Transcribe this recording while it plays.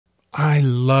I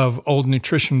love old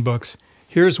nutrition books.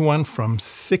 Here's one from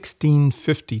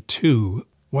 1652.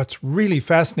 What's really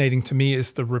fascinating to me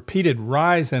is the repeated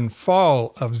rise and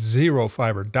fall of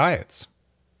zero-fiber diets.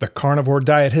 The carnivore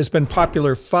diet has been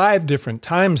popular 5 different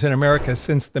times in America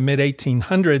since the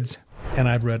mid-1800s, and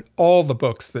I've read all the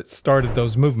books that started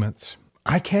those movements.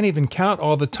 I can't even count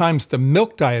all the times the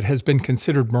milk diet has been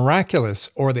considered miraculous,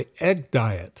 or the egg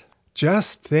diet.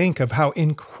 Just think of how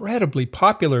incredibly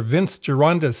popular Vince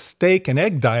Gironda's steak and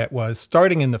egg diet was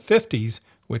starting in the 50s,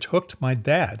 which hooked my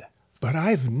dad. But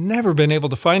I've never been able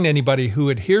to find anybody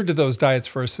who adhered to those diets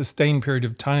for a sustained period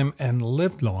of time and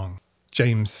lived long.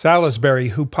 James Salisbury,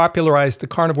 who popularized the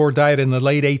carnivore diet in the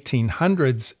late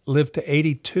 1800s, lived to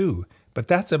 82, but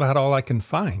that's about all I can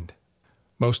find.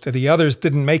 Most of the others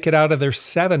didn't make it out of their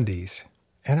 70s.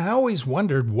 And I always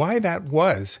wondered why that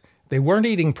was. They weren't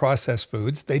eating processed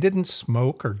foods, they didn't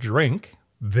smoke or drink.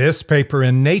 This paper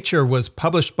in Nature was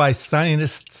published by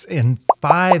scientists in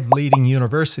 5 leading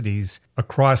universities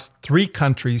across 3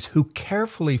 countries who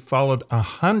carefully followed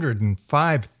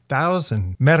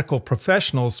 105,000 medical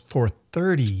professionals for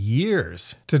 30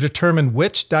 years to determine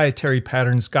which dietary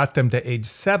patterns got them to age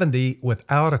 70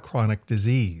 without a chronic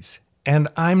disease. And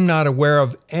I'm not aware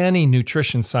of any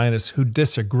nutrition scientists who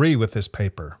disagree with this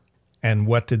paper. And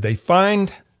what did they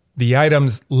find? The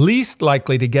items least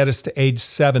likely to get us to age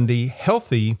 70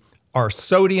 healthy are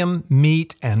sodium,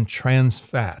 meat, and trans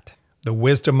fat. The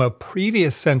wisdom of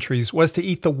previous centuries was to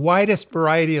eat the widest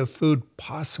variety of food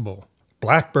possible.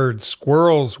 Blackbirds,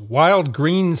 squirrels, wild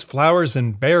greens, flowers,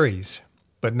 and berries.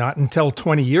 But not until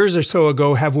 20 years or so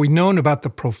ago have we known about the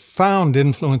profound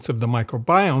influence of the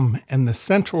microbiome and the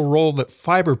central role that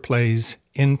fiber plays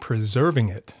in preserving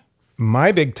it.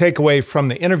 My big takeaway from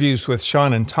the interviews with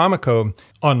Shawn and Tomoko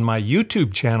on my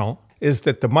YouTube channel is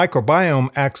that the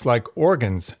microbiome acts like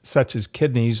organs, such as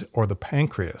kidneys or the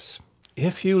pancreas.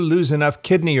 If you lose enough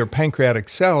kidney or pancreatic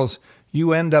cells,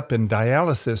 you end up in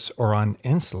dialysis or on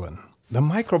insulin. The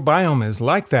microbiome is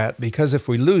like that because if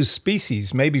we lose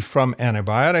species, maybe from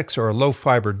antibiotics or a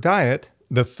low-fiber diet,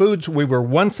 the foods we were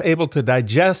once able to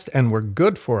digest and were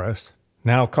good for us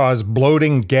now cause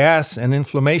bloating, gas, and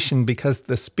inflammation because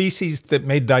the species that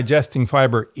made digesting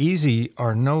fiber easy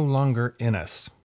are no longer in us.